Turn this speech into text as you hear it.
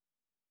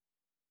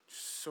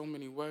So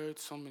many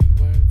words, so many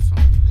words, so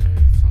many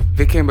words, so many.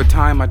 There came a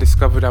time I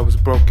discovered I was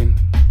broken.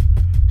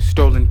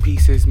 Stolen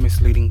pieces,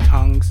 misleading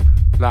tongues,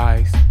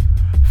 lies.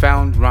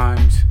 Found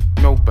rhymes,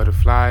 no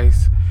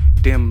butterflies.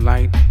 Dim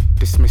light,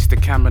 dismiss the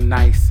camera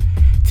nice.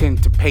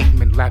 Tend to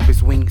pavement,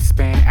 lapis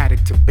wingspan,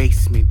 attic to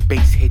basement.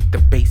 Bass hit, the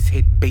bass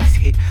hit, bass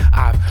hit.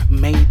 I've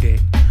made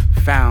it.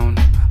 Found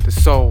the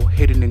soul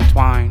hidden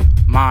entwined.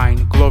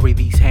 Mine, glory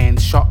these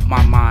hands, sharp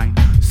my mind.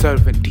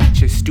 Servant,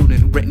 teacher,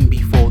 student, written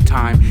before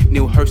time.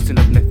 Neale Hurston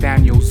of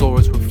Nathaniel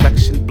Zora's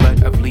reflection,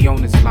 blood of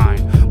Leona's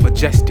line.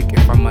 Majestic,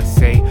 if I must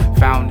say,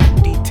 found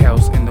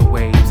details in the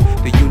waves.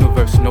 The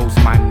universe knows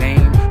my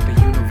name. The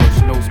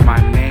universe knows my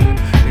name.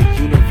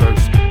 The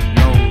universe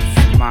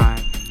knows my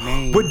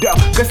name. Without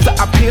guts that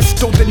I pierced,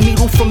 stole the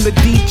needle from the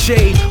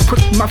DJ.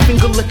 Pricked my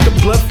finger, let the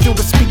blood fill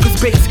the speaker's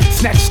base.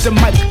 Snatched the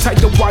mic, tied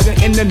the wire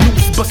in the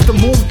noose. Bust the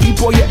move,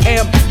 B-boy I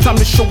am, it's time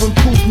to show and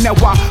prove. Now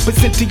I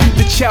present to you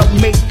the child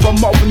made from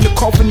Marvin the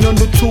coffin on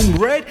the tomb.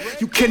 Red,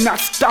 you cannot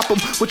stop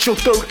him with your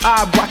third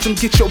eye. Watch him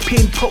get your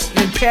pen potent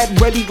and pad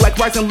ready like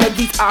rising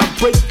levees. I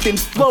break then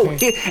flow,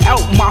 hit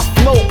out my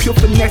flow. Pure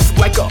finesse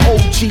like an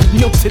OG,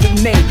 nil to the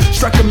name.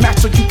 Strike a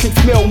match so you can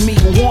smell me.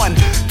 1,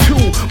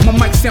 2, my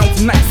mic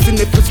sounds nice, and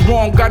if it's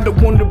wrong, I don't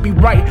wanna be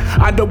right.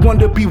 I don't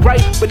wanna be right,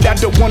 but I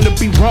don't wanna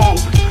be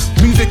wrong.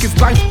 Music is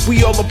life,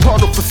 we all a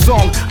part of a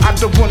song. I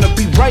don't wanna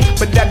be right,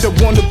 but I don't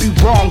wanna